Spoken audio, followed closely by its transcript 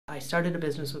started a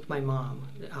business with my mom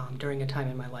during a time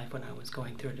in my life when I was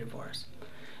going through a divorce.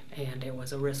 And it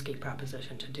was a risky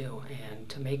proposition to do. And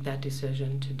to make that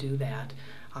decision to do that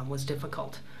was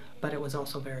difficult, but it was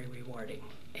also very rewarding.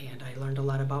 And I learned a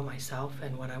lot about myself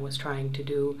and what I was trying to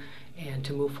do and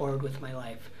to move forward with my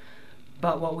life.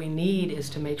 But what we need is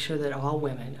to make sure that all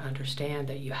women understand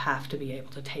that you have to be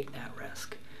able to take that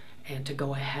risk and to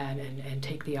go ahead and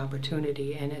take the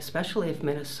opportunity. And especially if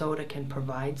Minnesota can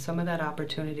provide some of that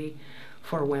opportunity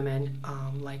for women,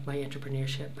 like my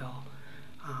entrepreneurship bill,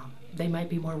 they might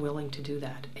be more willing to do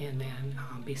that and then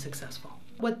be successful.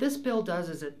 What this bill does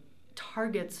is it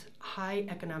targets high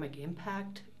economic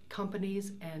impact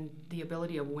companies and the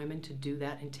ability of women to do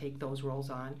that and take those roles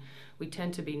on. We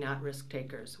tend to be not risk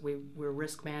takers. We're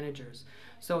risk managers.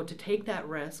 So to take that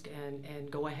risk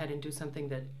and go ahead and do something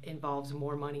that involves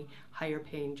more money, higher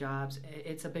paying jobs,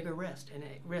 it's a bigger risk,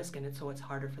 and so it's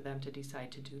harder for them to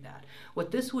decide to do that.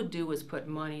 What this would do is put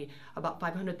money, about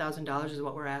 $500,000 is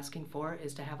what we're asking for,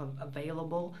 is to have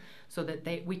available so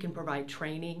that we can provide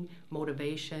training,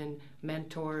 motivation,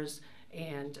 mentors,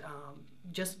 and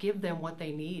just give them what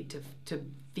they need to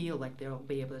feel like they'll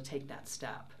be able to take that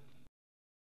step.